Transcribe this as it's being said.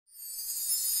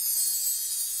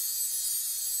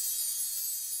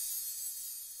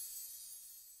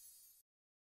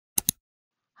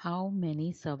How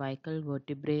many cervical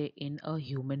vertebrae in a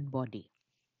human body?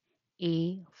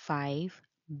 A. 5,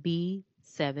 B.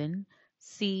 7,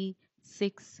 C.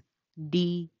 6,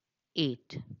 D.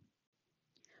 8.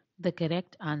 The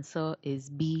correct answer is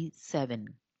B.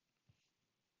 7.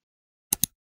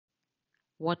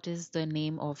 What is the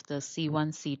name of the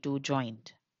C1-C2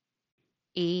 joint?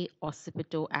 A.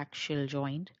 Occipito-axial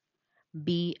joint,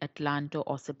 B.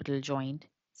 Atlanto-occipital joint,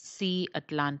 C.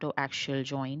 Atlanto-axial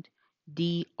joint,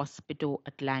 D.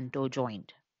 Occipito-atlanto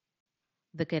joint.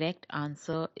 The correct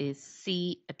answer is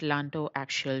C.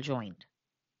 Atlanto-axial joint.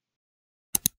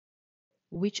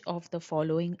 Which of the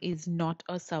following is not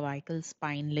a cervical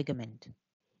spine ligament?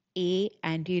 A.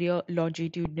 Anterior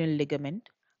longitudinal ligament,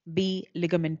 B.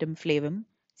 Ligamentum flavum,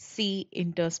 C.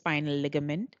 Interspinal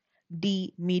ligament,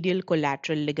 D. Medial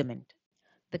collateral ligament.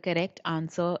 The correct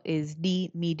answer is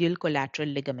D. Medial collateral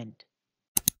ligament.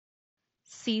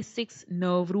 C6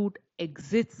 nerve root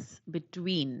exists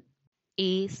between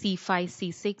A. C5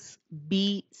 C6,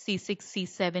 B. C6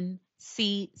 C7,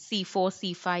 C.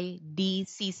 C4 C5, D.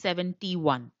 C7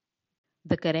 T1.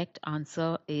 The correct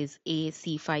answer is A.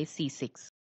 C5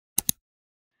 C6.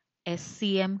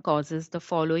 SCM causes the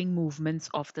following movements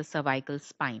of the cervical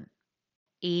spine.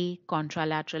 A.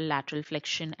 Contralateral lateral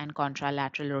flexion and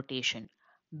contralateral rotation.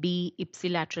 B.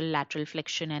 Ipsilateral lateral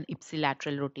flexion and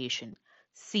ipsilateral rotation.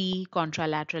 C.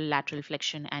 Contralateral lateral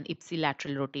flexion and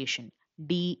ipsilateral rotation.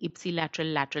 D.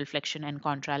 Ipsilateral lateral flexion and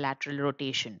contralateral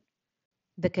rotation.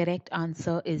 The correct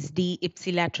answer is D.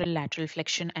 Ipsilateral lateral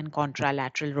flexion and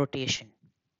contralateral rotation.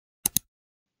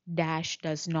 Dash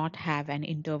does not have an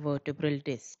intervertebral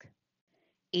disc.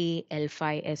 A.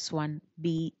 L5 S1,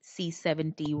 B.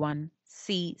 C7 T1,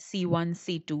 C. C1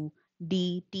 C2,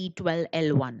 D. T12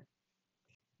 L1.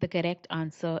 The correct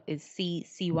answer is C.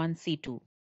 C1 C2.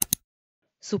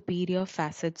 Superior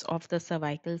facets of the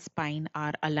cervical spine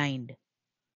are aligned.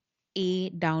 A.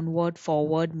 Downward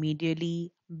forward medially,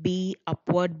 B.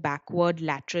 Upward backward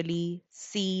laterally,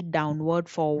 C. Downward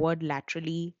forward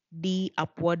laterally, D.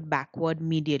 Upward backward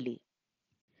medially.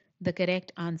 The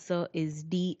correct answer is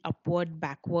D. Upward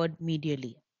backward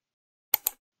medially.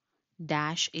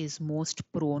 Dash is most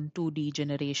prone to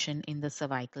degeneration in the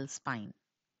cervical spine.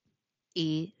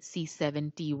 A.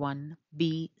 C7 T1,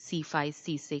 B. C5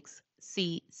 C6,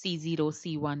 C. C0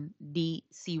 C1, D.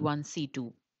 C1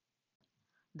 C2.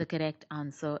 The correct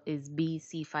answer is B.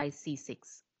 C5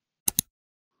 C6.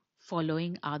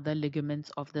 Following are the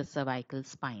ligaments of the cervical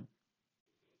spine.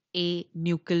 A.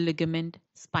 Nuchal ligament,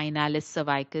 spinalis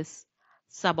cervicus,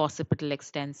 suboccipital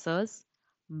extensors.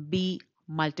 B.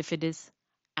 Multifidus,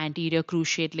 anterior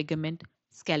cruciate ligament,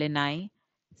 scaleni.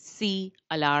 C.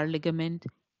 Alar ligament,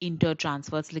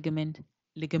 intertransverse ligament,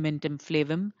 ligamentum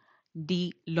flavum.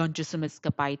 D. Longissimus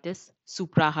capitis,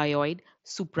 suprahyoid,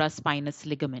 supraspinous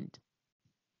ligament.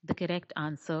 The correct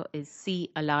answer is C.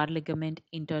 Alar ligament,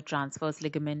 intertransverse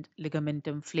ligament,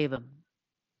 ligamentum flavum.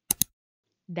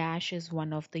 Dash is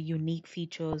one of the unique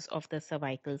features of the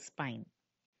cervical spine.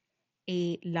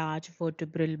 A. Large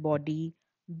vertebral body,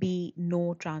 B.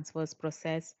 No transverse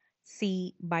process,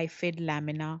 C. Bifid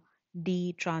lamina,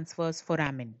 D. Transverse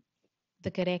foramen.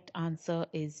 The correct answer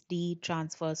is D.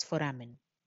 Transverse foramen.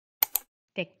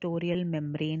 Tectorial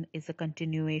membrane is a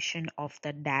continuation of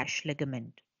the dash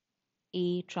ligament.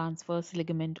 A. Transverse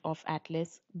ligament of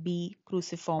atlas, B.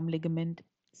 Cruciform ligament,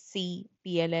 C.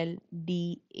 PLL,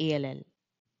 D. ALL.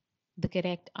 The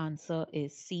correct answer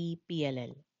is C.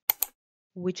 PLL.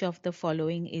 Which of the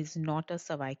following is not a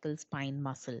cervical spine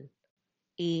muscle?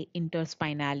 A.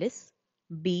 Interspinalis,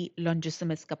 B.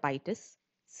 Longissimus capitis,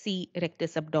 C.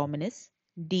 Rectus abdominis,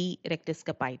 D. Rectus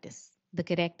capitis. The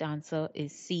correct answer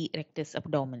is C. Rectus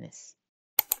abdominis.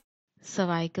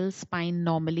 Cervical spine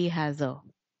normally has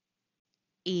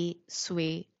a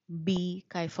sway, B.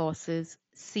 Kyphosis,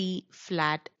 C.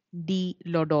 Flat, D.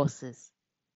 Lordosis.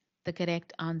 The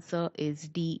correct answer is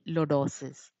D.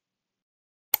 Lordosis.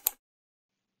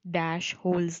 Dash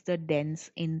holds the dents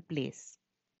in place.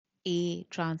 A.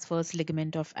 Transverse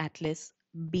ligament of atlas,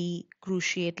 B.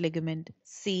 Cruciate ligament,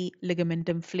 C.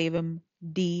 Ligamentum flavum,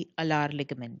 D. Alar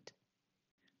ligament.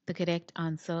 The correct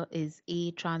answer is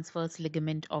A. Transverse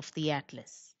ligament of the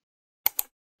atlas.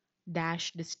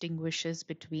 Dash distinguishes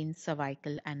between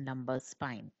cervical and lumbar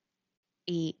spine.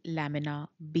 A. Lamina,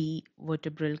 B.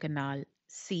 Vertebral canal,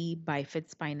 C. Bifid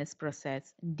spinous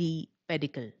process, D.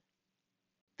 Pedicle.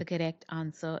 The correct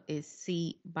answer is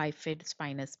C. Bifid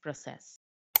spinous process.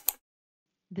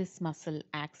 This muscle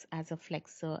acts as a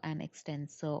flexor and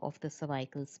extensor of the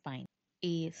cervical spine.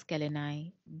 A.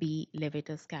 Scaleni, B.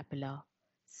 Levator scapula,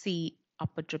 C.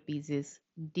 Upper trapezius,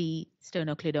 D.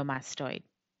 Sternocleidomastoid.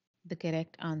 The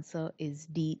correct answer is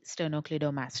D.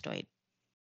 Sternocleidomastoid.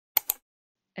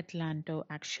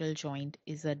 Atlantoaxial joint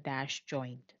is a dash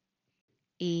joint.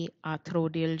 A.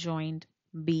 Arthrodial joint,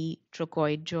 B.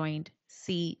 Trochoid joint,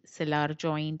 C. Cellar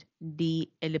joint,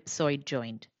 D. Ellipsoid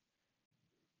joint.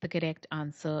 The correct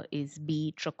answer is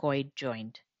B. Trochoid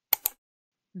joint.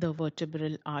 The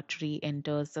vertebral artery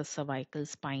enters the cervical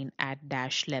spine at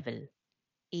dash level.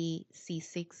 A.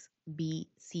 C6, B.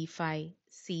 C5,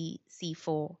 C.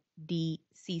 C4, D.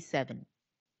 C7.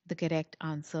 The correct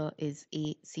answer is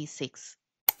A. C6.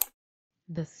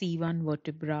 The C1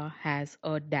 vertebra has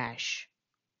a dash.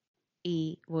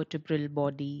 A. Vertebral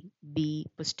body, B.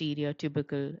 Posterior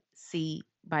tubercle, C.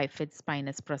 Bifid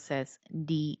spinous process,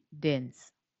 D.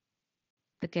 Dens.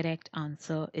 The correct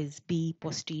answer is B.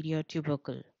 Posterior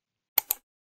tubercle.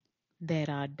 There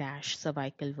are dash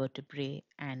cervical vertebrae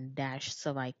and dash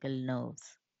cervical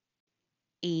nerves.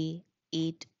 A.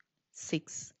 8,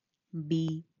 6,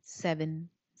 B. 7,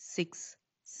 6,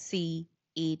 C.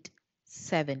 8,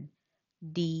 7,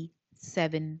 D.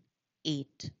 7,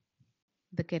 8.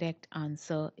 The correct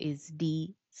answer is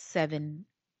D. 7,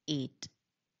 8.